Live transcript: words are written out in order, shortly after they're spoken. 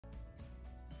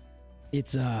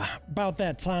It's about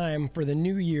that time for the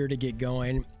new year to get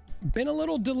going. Been a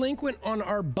little delinquent on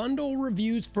our bundle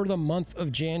reviews for the month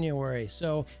of January,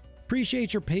 so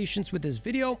appreciate your patience with this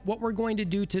video. What we're going to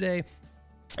do today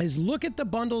is look at the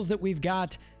bundles that we've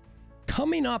got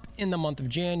coming up in the month of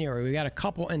January. We got a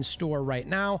couple in store right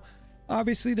now.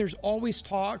 Obviously, there's always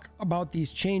talk about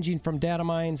these changing from data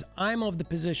mines. I'm of the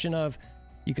position of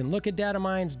you can look at data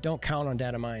mines, don't count on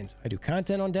data mines. I do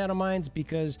content on data mines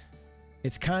because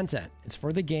it's content. It's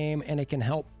for the game, and it can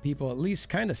help people at least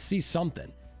kind of see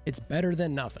something. It's better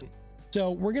than nothing. So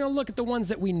we're going to look at the ones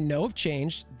that we know have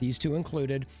changed, these two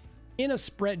included, in a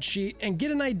spreadsheet and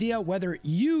get an idea whether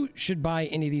you should buy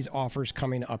any of these offers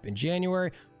coming up in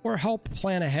January or help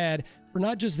plan ahead for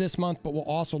not just this month, but we'll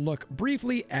also look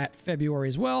briefly at February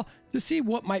as well to see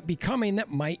what might be coming that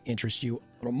might interest you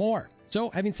a little more. So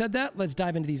having said that, let's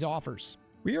dive into these offers.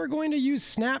 We are going to use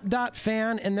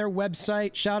snap.fan and their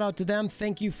website. Shout out to them.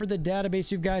 Thank you for the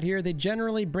database you've got here. They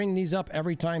generally bring these up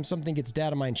every time something gets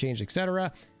data mine changed,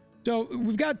 etc. So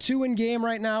we've got two in game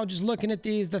right now. Just looking at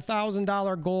these, the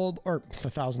 $1,000 gold, or the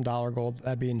 $1,000 gold,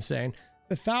 that'd be insane.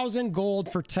 The 1,000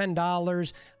 gold for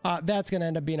 $10. That's going to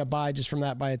end up being a buy just from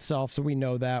that by itself. So we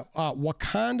know that.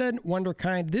 Wakanda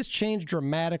Wonderkind, this changed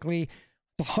dramatically.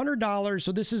 It's $100.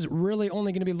 So this is really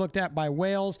only going to be looked at by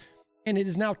whales. And it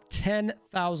is now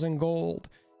 10,000 gold.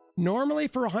 Normally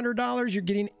for $100, you're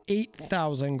getting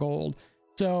 8,000 gold.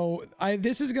 So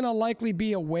this is going to likely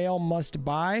be a whale must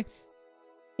buy.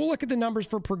 We'll look at the numbers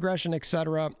for progression,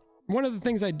 etc. One of the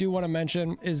things I do want to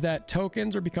mention is that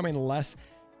tokens are becoming less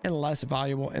and less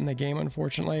valuable in the game,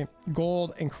 unfortunately.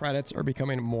 Gold and credits are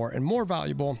becoming more and more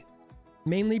valuable,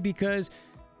 mainly because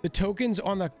the tokens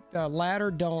on the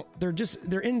ladder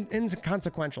they're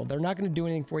inconsequential. They're not going to do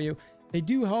anything for you. They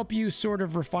do help you sort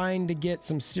of refine to get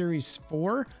some Series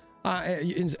 4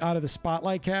 out of the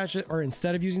Spotlight caches, or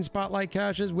instead of using Spotlight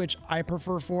caches, which I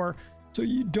prefer for. So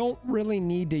you don't really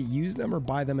need to use them or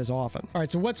buy them as often. All right,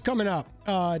 so what's coming up?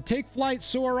 Take Flight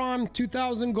Sauron,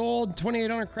 2,000 gold,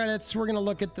 2,800 credits. We're going to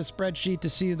look at the spreadsheet to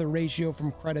see the ratio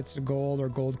from credits to gold, or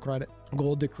gold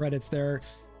to credits there.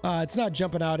 It's not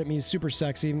jumping out at me super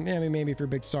sexy. I mean, maybe if you're a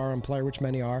big Sauron player, which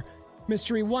many are.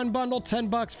 Mystery 1 bundle, $10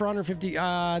 for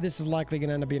 150. This is likely going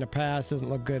to end up being a pass. Doesn't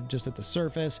look good just at the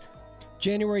surface.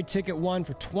 January ticket 1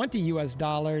 for $20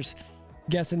 US.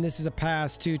 Guessing this is a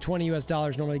pass too. $20 US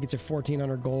normally gets you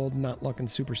 1,400 gold. Not looking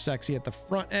super sexy at the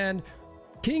front end.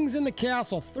 Kings in the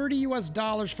Castle, $30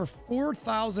 US for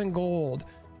 4,000 gold.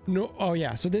 No, oh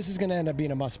yeah, so this is going to end up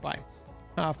being a must buy.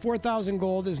 4,000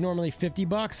 gold is normally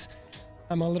 $50.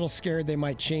 I'm a little scared they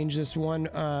might change this one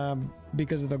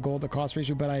because of the gold to cost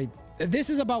ratio, but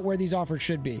this is about where these offers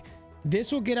should be.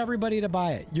 This will get everybody to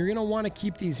buy it. You're going to want to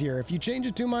keep these here. If you change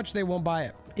it too much, they won't buy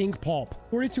it. Ink Pulp,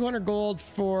 4,200 gold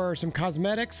for some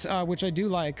cosmetics, which I do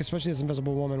like, especially this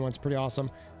Invisible Woman one's pretty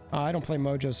awesome. I don't play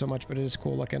Mojo so much, but it is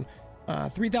cool looking.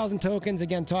 3,000 tokens,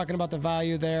 again, talking about the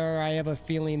value there. I have a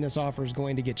feeling this offer is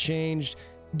going to get changed,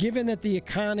 given that the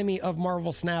economy of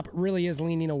Marvel Snap really is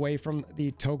leaning away from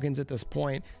the tokens at this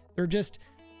point. They're just,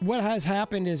 what has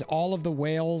happened is all of the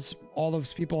whales, all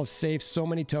those people have saved so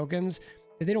many tokens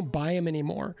that they don't buy them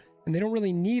anymore. And they don't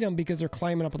really need them because they're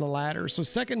climbing up on the ladder. So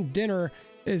Second Dinner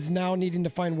is now needing to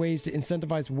find ways to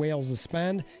incentivize whales to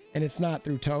spend, and it's not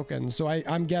through tokens. So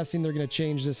I'm guessing they're going to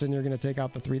change this and you're going to take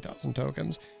out the 3,000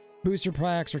 tokens. Booster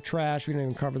packs are trash. We didn't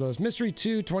even cover those. Mystery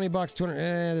 2, $20,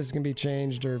 200. This is going to be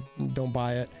changed, or don't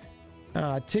buy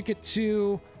it. Ticket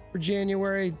 2 for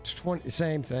January,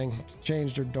 same thing.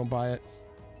 Changed or don't buy it.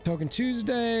 Token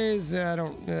Tuesdays,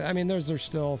 I mean, those are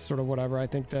still sort of whatever. I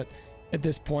think that at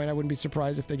this point, I wouldn't be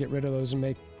surprised if they get rid of those and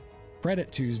make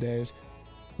Credit Tuesdays.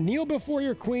 Kneel Before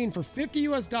Your Queen for $50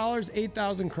 US,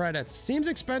 8,000 credits. Seems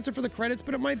expensive for the credits,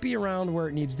 but it might be around where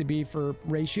it needs to be for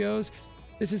ratios.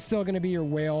 This is still going to be your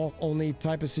whale only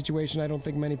type of situation. I don't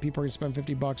think many people are going to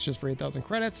spend $50 just for 8,000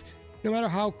 credits, no matter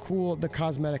how cool the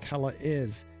cosmetic hella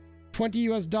is. $20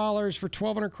 US for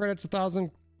 1,200 credits,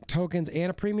 1,000 tokens,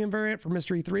 and a premium variant for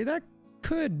Mystery 3. That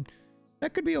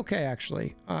could be okay,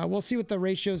 actually. We'll see what the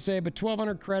ratios say, but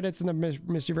 1,200 credits in the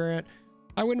Mystery variant.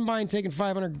 I wouldn't mind taking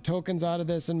 500 tokens out of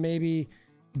this and maybe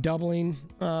doubling,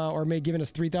 or maybe giving us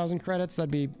 3,000 credits.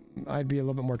 I'd be a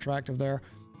little bit more attractive there.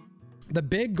 The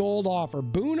big gold offer,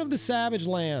 Boon of the Savage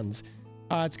Lands.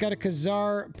 It's got a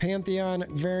Khazar Pantheon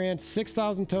variant,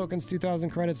 6,000 tokens, 2,000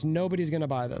 credits. Nobody's going to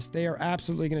buy this. They are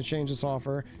absolutely going to change this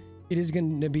offer. It is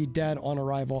going to be dead on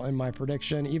arrival in my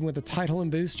prediction, even with the title and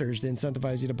boosters to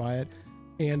incentivize you to buy it,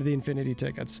 and the Infinity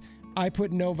tickets. I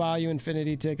put no value in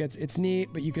Infinity tickets. It's neat,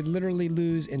 but you could literally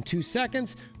lose in 2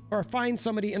 seconds or find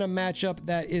somebody in a matchup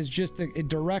that is just a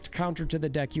direct counter to the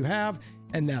deck you have,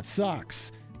 and that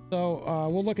sucks. So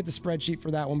we'll look at the spreadsheet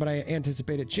for that one, but I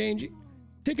anticipate it changing.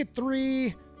 Ticket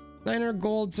 3, 900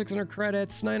 gold, 600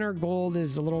 credits. 900 gold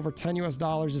is a little over $10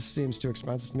 US. This seems too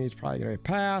expensive to me. It's probably going to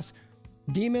pass.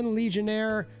 Demon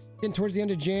Legionnaire, getting towards the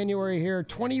end of January here.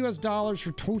 $20 US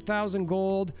for 2,000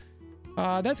 gold.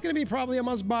 That's going to be probably a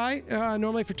must buy.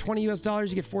 Normally for $20 US,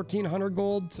 you get 1,400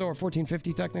 gold, so or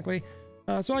 1,450 technically.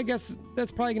 So I guess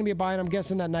that's probably going to be a buy, and I'm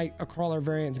guessing that Night Crawler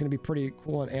variant is going to be pretty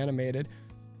cool and animated.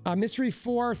 Mystery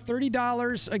 4,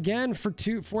 $30 again for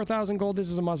 4,000 gold. This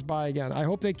is a must buy again. I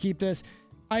hope they keep this.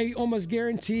 I almost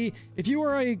guarantee if you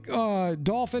are a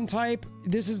dolphin type,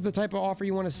 this is the type of offer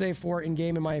you want to save for in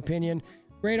game, in my opinion.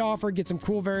 Great offer. Get some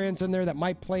cool variants in there that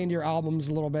might play into your albums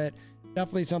a little bit.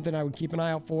 Definitely something I would keep an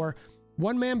eye out for.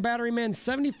 One Man Battery Man,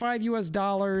 $75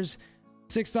 US,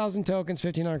 6,000 tokens,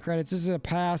 1,500 credits. This is a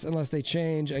pass unless they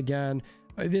change again.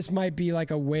 This might be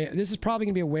like a whale. This is probably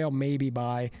gonna be a whale maybe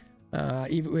buy.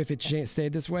 Even if it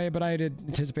stayed this way, but I'd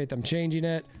anticipate them changing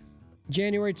it.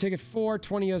 January ticket 4,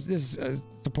 20 US. This is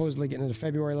supposedly getting into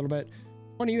February a little bit.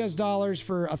 $20 US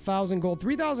for 1,000 gold,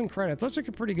 3,000 credits. That's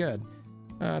looking pretty good.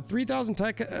 3,000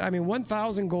 tech. I mean,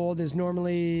 1,000 gold is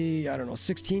normally, I don't know,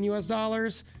 $16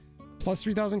 US plus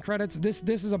 3,000 credits. This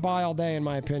is a buy all day in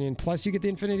my opinion. Plus you get the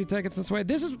infinity tickets this way.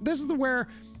 This is the where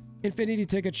infinity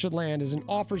tickets should land, is in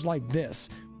offers like this,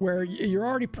 where you're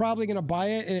already probably going to buy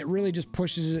it, and it really just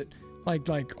pushes it.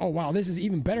 Like, oh wow, this is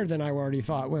even better than I already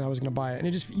thought when I was going to buy it. And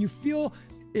it just, you feel,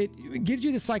 it gives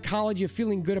you the psychology of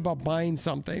feeling good about buying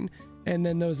something. And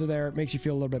then those are there. It makes you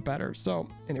feel a little bit better. So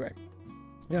anyway,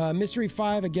 Mystery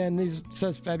 5, again, these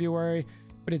says February,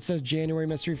 but it says January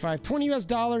Mystery 5, $20 US,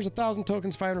 1,000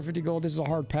 tokens, 550 gold. This is a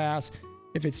hard pass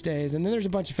if it stays. And then there's a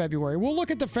bunch of February. We'll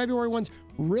look at the February ones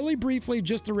really briefly,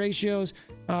 just the ratios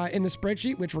in the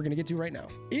spreadsheet, which we're going to get to right now.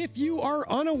 If you are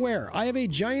unaware, I have a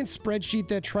giant spreadsheet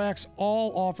that tracks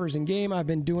all offers in game. I've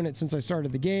been doing it since I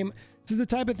started the game. This is the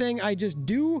type of thing I just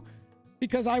do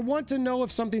because I want to know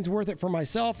if something's worth it for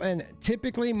myself, and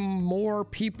typically more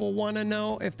people want to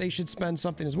know if they should spend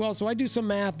something as well. So I do some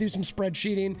math, do some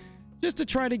spreadsheeting, just to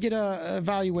try to get a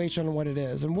evaluation on what it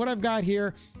is. And what I've got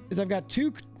here is I've got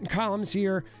two columns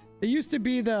here. They used to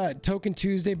be the Token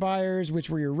Tuesday buyers, which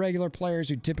were your regular players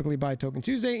who typically buy Token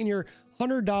Tuesday, and your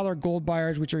 $100 gold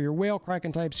buyers, which are your whale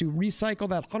kraken types who recycle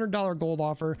that $100 gold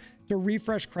offer to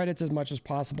refresh credits as much as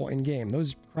possible in game.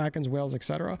 Those krakens, whales,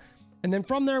 etc. And then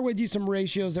from there, we do some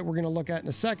ratios that we're going to look at in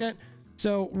a second.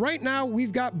 So right now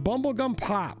we've got Bubblegum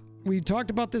Pop. We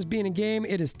talked about this being a game.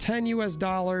 It is $10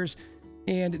 US,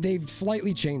 and they've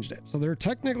slightly changed it. So there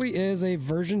technically is a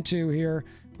version 2 here,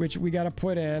 which we got to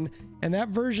put in, and that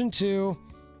version 2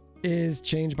 is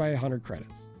changed by 100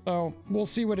 credits. So we'll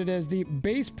see what it is. The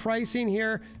base pricing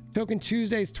here, Token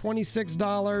Tuesday is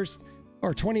 $26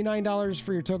 or $29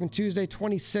 for your Token Tuesday,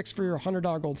 $26 for your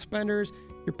 $100 gold spenders.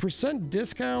 Your percent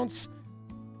discounts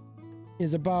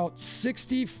is about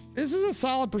 60. This is a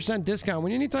solid percent discount.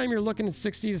 When anytime you're looking at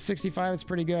 60 to 65, it's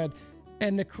pretty good.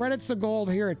 And the credits to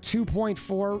gold here at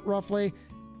 2.4 roughly.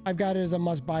 I've got it as a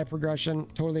must-buy progression.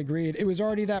 Totally agreed. It was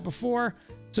already that before.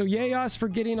 So yay us for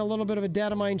getting a little bit of a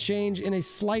data mine change in a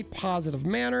slight positive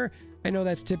manner. I know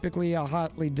that's typically a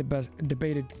hotly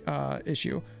debated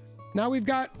issue. Now we've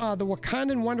got the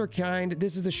Wakandan Wonderkind.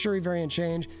 This is the Shuri variant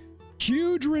change.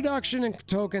 Huge reduction in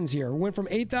tokens here. Went from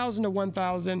 8,000 to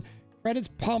 1,000. Credits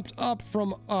pumped up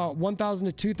from 1,000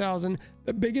 to 2,000.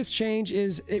 The biggest change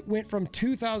is it went from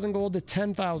 2,000 gold to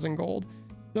 10,000 gold.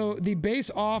 So the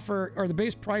base offer, or the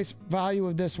base price value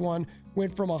of this one,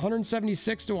 went from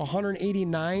 176 to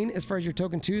 189 as far as your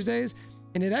Token Tuesdays,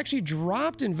 and it actually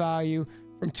dropped in value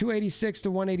from 286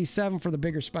 to 187 for the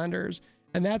bigger spenders.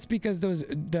 And that's because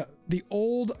the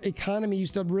old economy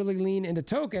used to really lean into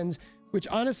tokens, which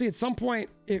honestly at some point,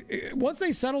 once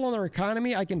they settle on their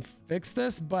economy, I can fix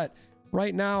this, but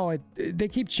right now they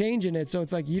keep changing it, so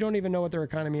it's like you don't even know what their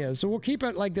economy is. So we'll keep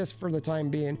it like this for the time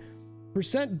being.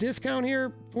 Percent discount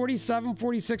here, 47,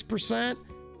 46%.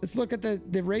 Let's look at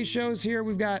the ratios here.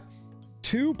 We've got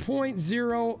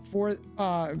 2.0 for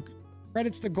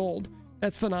credits to gold.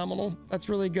 That's phenomenal. That's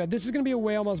really good. This is going to be a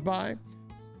whale must buy.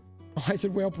 Oh, I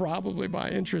said whale probably buy.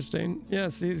 Interesting.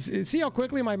 Yes. See how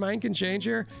quickly my mind can change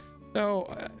here?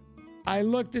 So I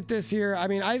looked at this here. I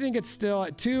mean, I think it's still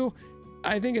at 2.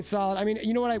 I think it's solid. I mean,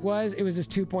 you know what it was? It was this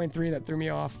 2.3 that threw me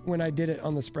off when I did it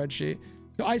on the spreadsheet.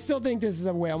 So I still think this is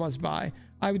a whale must buy.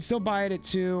 I would still buy it at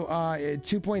 2.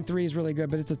 2.3 is really good,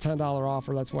 but it's a $10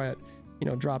 offer. That's why it,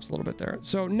 drops a little bit there.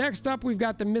 So next up, we've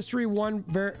got the Mystery 1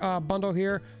 bundle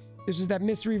here. This is that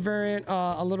mystery variant,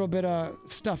 a little bit of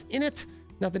stuff in it.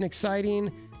 Nothing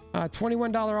exciting.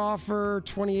 $21 offer,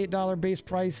 $28 base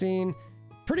pricing.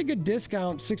 pretty good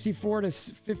discount, 64 to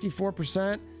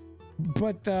 54%.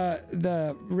 But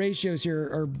the ratios here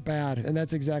are bad, and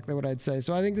that's exactly what I'd say.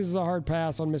 So I think this is a hard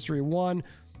pass on Mystery 1.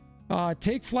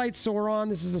 Take Flight Sauron.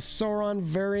 This is the Sauron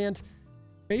variant.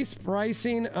 Base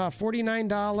pricing, $49,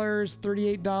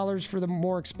 $38 for the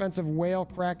more expensive whale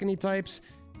Kraken-y types.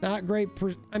 Not great.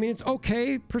 I mean, it's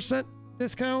okay percent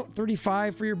discount.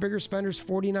 35 for your bigger spenders,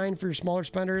 49 for your smaller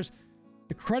spenders.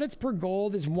 The credits per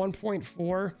gold is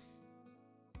 1.4.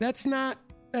 That's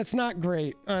not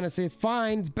great, honestly. It's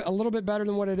fine. It's a little bit better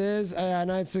than what it is, and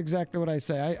that's exactly what I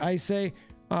say. I say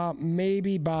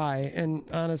maybe buy, and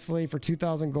honestly, for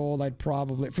 2,000 gold, I'd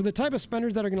probably, for the type of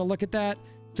spenders that are going to look at that,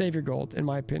 save your gold, in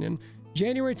my opinion.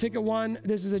 January ticket 1,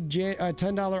 this is a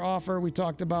 $10 offer. We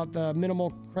talked about the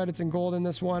minimal credits and gold in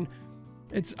this one.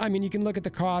 I mean, you can look at the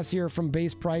cost here from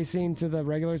base pricing to the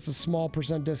regular. It's a small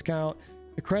percent discount.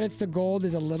 The credits to gold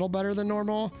is a little better than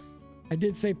normal. I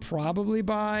did say probably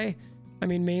buy. I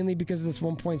mean, mainly because of this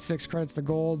 1.6 credits to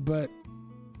gold, but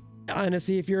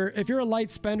honestly, if you're a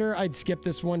light spender, I'd skip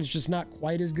this one. It's just not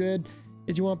quite as good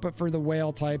as you want, but for the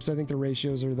whale types, I think the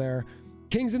ratios are there.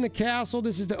 Kings in the Castle,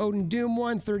 this is the Odin Doom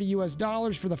one, $30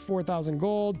 US for the 4,000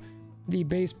 gold. The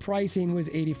base pricing was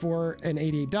 $84 and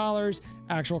 $88.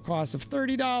 Actual cost of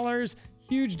 $30.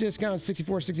 Huge discount,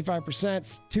 64,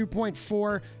 65%,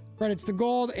 2.4 credits to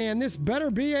gold, and this better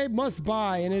be a must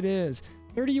buy, and it is.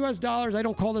 $30 US. I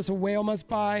don't call this a whale must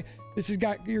buy. This has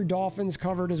got your dolphins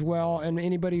covered as well, and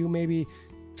anybody who maybe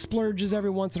splurges every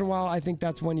once in a while, I think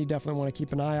that's one you definitely want to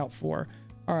keep an eye out for.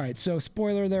 All right, so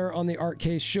spoiler there on the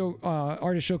Artist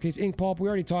Showcase Ink Pulp. We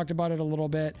already talked about it a little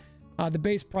bit. The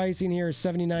base pricing here is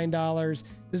 $79.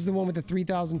 This is the one with the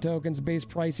 3,000 tokens. Base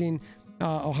pricing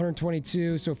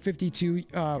 122, so 52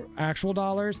 actual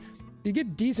dollars. You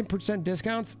get decent percent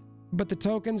discounts, but the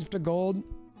tokens to gold,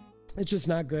 it's just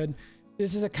not good.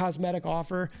 This is a cosmetic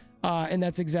offer, and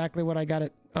that's exactly what I got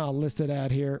it listed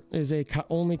at here, is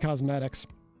only cosmetics.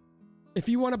 If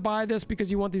you want to buy this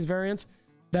because you want these variants,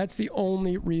 that's the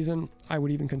only reason I would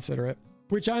even consider it,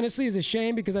 which honestly is a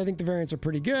shame because I think the variants are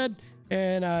pretty good,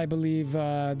 and I believe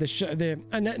not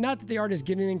that the artists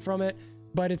get anything from it,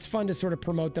 but it's fun to sort of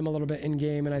promote them a little bit in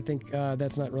game, and I think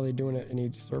that's not really doing it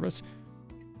any service.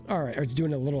 All right, or it's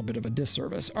doing a little bit of a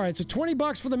disservice. All right, so 20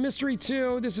 bucks for the Mystery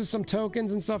 2. This is some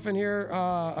tokens and stuff in here.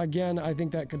 Again, I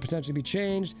think that could potentially be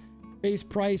changed. Base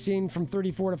pricing from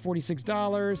 $34 to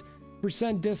 $46.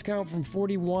 Percent discount from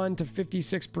 41 to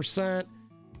 56%.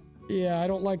 Yeah, I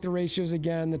don't like the ratios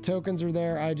again. The tokens are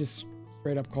there. I just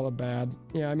straight up call it bad.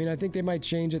 Yeah, I mean, I think they might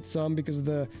change it some because of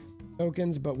the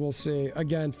tokens, but we'll see.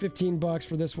 Again, 15 bucks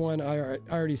for this one. I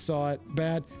already saw it.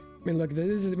 Bad. I mean, look,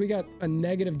 we got a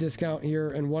negative discount here,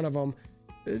 and one of them,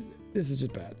 this is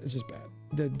just bad. It's just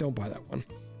bad. Don't buy that one.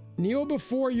 Kneel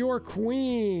Before Your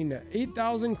Queen,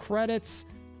 8,000 credits.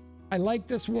 I like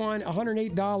this one.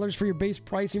 $108 for your base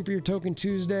pricing for your Token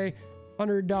Tuesday.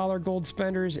 $100 gold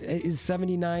spenders is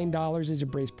 $79 is your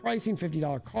base pricing,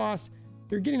 $50 cost.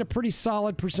 You're getting a pretty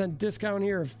solid percent discount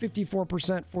here of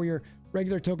 54% for your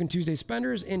regular Token Tuesday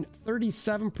spenders and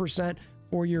 37%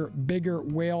 for your bigger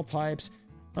whale types.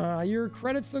 Your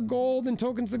credits to gold and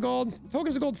tokens to gold.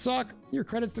 Tokens to gold suck. Your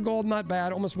credits to gold, not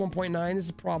bad. Almost 1.9. This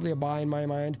is probably a buy in my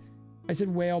mind. I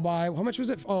said whale buy. How much was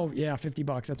it? Oh, yeah, 50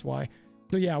 bucks. That's why.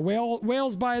 So yeah,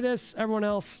 whales buy this. Everyone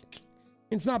else,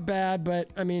 it's not bad, but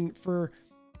I mean,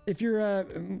 if you're a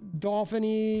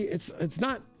dolphin-y, it's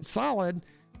not solid,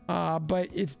 but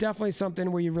it's definitely something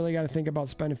where you really got to think about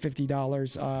spending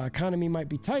 $50. Economy might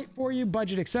be tight for you,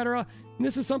 budget, etc. And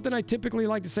this is something I typically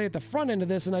like to say at the front end of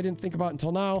this, and I didn't think about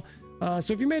until now.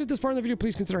 So if you made it this far in the video,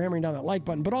 please consider hammering down that like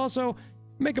button, but also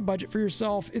make a budget for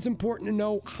yourself. It's important to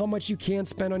know how much you can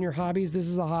spend on your hobbies. This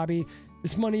is a hobby.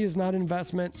 This money is not an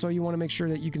investment, so you want to make sure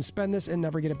that you can spend this and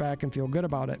never get it back and feel good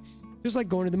about it. Just like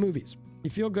going to the movies. You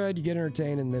feel good, you get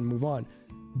entertained, and then move on.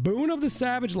 Boon of the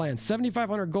Savage Land,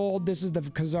 7,500 gold. This is the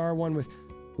Khazar one with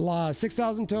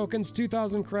 6,000 tokens,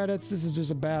 2,000 credits. This is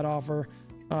just a bad offer.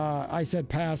 I said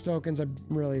pass tokens.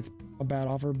 It's a bad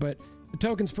offer, but the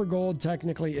tokens per gold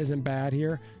technically isn't bad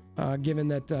here, given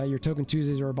that your Token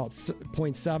Tuesdays are about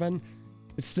 0.7.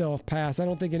 It's still pass. I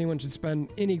don't think anyone should spend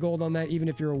any gold on that, even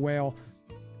if you're a whale.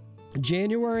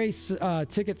 January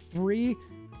ticket 3.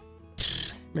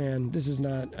 Man, this is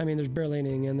not, I mean, there's barely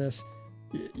anything in this.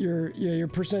 Your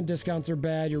percent discounts are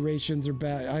bad. Your rations are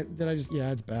bad.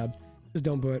 Yeah, it's bad. Just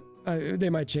don't do it. They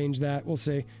might change that. We'll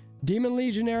see. Demon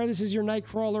Legionnaire. This is your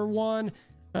Nightcrawler one.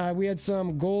 We had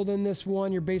some gold in this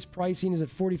one. Your base pricing is at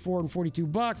 44 and 42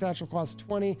 bucks. Actual cost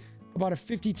 20. About a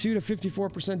 52 to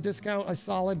 54% discount. A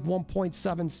solid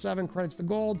 1.77 credits to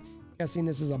gold. Guessing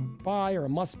this is a buy or a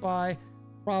must buy.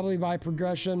 Probably by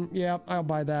progression. Yeah, I'll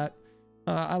buy that.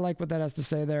 I like what that has to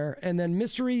say there. And then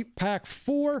mystery pack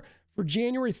 4 for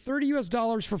January, $30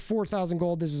 US for 4,000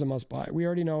 gold. This is a must buy. We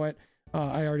already know it.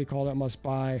 I already called it must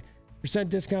buy. Percent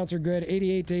discounts are good.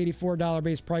 $88 to $84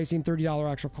 base pricing,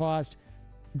 $30 actual cost.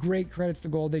 Great credits to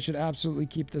gold. They should absolutely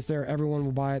keep this there. Everyone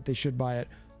will buy it. They should buy it.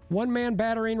 One man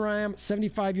battering ram,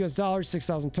 $75 US,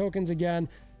 6,000 tokens again,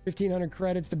 1,500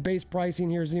 credits. The base pricing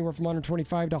here is anywhere from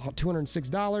 $125 to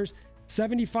 $206.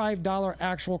 $75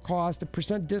 actual cost. The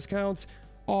percent discounts,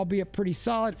 albeit pretty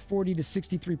solid, 40 to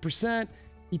 63%.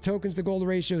 The tokens to gold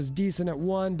ratio is decent at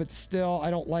 1, but still,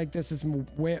 I don't like this.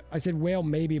 I said whale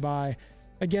maybe buy.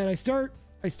 Again, I start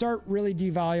really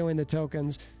devaluing the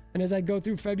tokens, and as I go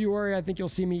through February, I think you'll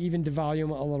see me even devalue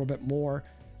them a little bit more.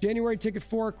 January ticket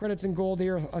 4 credits in gold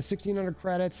here, 1,600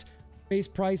 credits. Base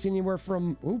price anywhere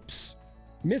from, oops,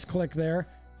 misclick there,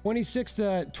 $26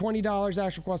 to $20.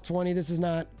 Actual cost 20. This is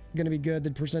not going to be good.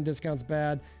 The percent discount's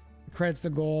bad. Credits to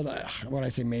gold. What I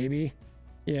say, maybe.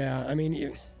 Yeah, I mean,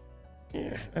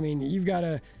 you've got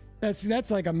to.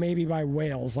 That's like a maybe by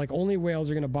whales. Like only whales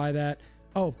are going to buy that.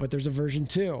 Oh, but there's a version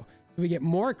 2, so we get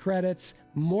more credits,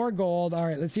 more gold. All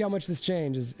right, let's see how much this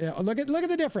changes. Look at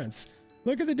the difference.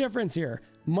 Look at the difference here.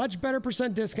 Much better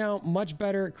percent discount. Much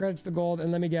better credits to gold.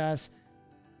 And let me guess,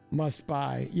 must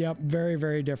buy. Yep, very,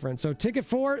 very different. So ticket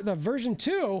 4, the version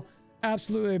 2,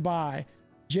 absolutely buy.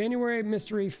 January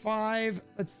mystery 5,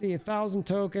 let's see, 1,000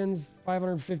 tokens,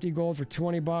 550 gold for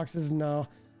 20 boxes. No,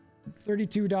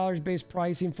 $32 base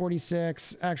pricing,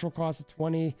 46, actual cost of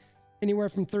 20, anywhere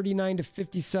from 39 to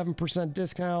 57%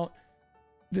 discount.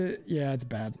 Yeah, it's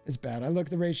bad. It's bad. I look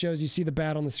at the ratios, you see the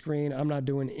bad on the screen. I'm not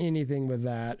doing anything with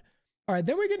that. All right,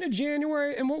 then we get into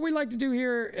January, and what we like to do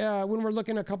here when we're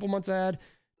looking a couple months ahead,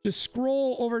 just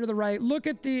scroll over to the right, look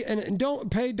at the, and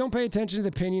don't pay attention to the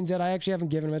opinions that I actually haven't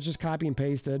given them. It's just copy and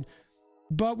pasted.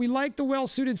 But we like the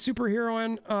well-suited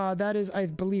superheroine. That is, I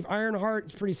believe, Ironheart.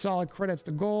 It's pretty solid credits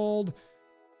to gold.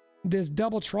 This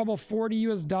Double Trouble, $40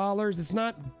 US. It's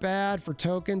not bad for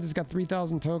tokens. It's got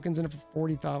 3,000 tokens in it for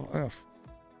 40,000. Ugh.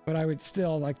 But I would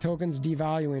still like tokens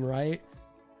devaluing, right?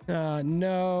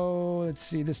 No, let's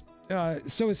see this.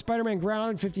 So is Spider-Man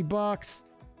Grounded, $50.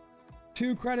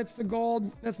 2 credits to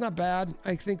gold. That's not bad.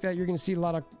 I think that you're going to see a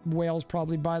lot of whales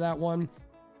probably buy that one.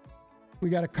 We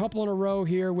got a couple in a row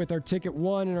here with our ticket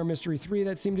 1 and our mystery 3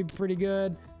 that seem to be pretty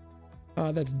good.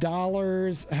 That's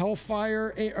dollars.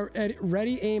 Hellfire,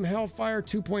 Ready Aim Hellfire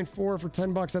 2.4 for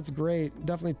 $10. That's great.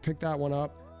 Definitely pick that one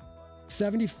up.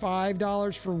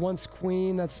 $75 for Once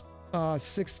Queen. That's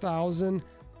 6,000.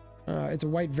 It's a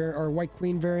white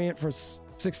queen variant for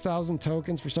 6,000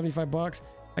 tokens for $75.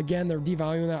 Again, they're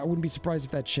devaluing that. I wouldn't be surprised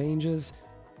if that changes.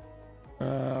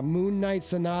 Moon Knight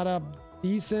Sonata,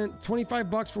 decent.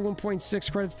 $25 for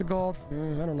 1.6 credits to gold.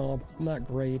 I don't know. Not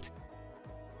great.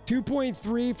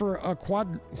 2.3 for a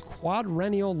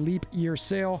quadrennial leap year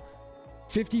sale.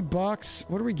 $50.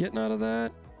 What are we getting out of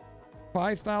that?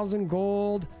 5,000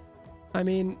 gold. I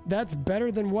mean, that's better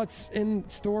than what's in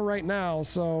store right now.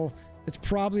 So it's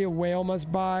probably a whale must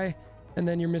buy. And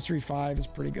then your mystery 5 is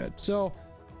pretty good. So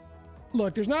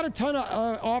look, there's not a ton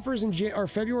of offers in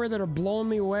February that are blowing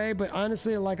me away, but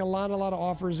honestly, like a lot of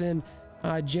offers in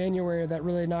January that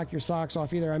really knock your socks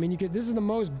off either. I mean, this is the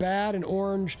most bad and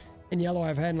orange and yellow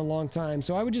I've had in a long time.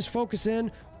 So I would just focus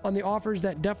in on the offers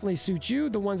that definitely suit you,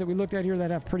 the ones that we looked at here that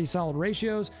have pretty solid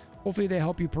ratios. Hopefully they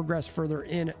help you progress further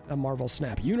in the Marvel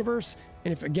Snap universe.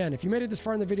 And if you made it this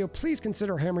far in the video, please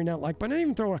consider hammering that like button and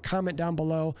even throw a comment down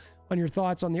below on your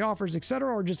thoughts on the offers,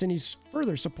 etc., or just any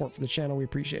further support for the channel. We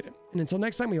appreciate it. And until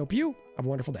next time, we hope you have a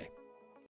wonderful day.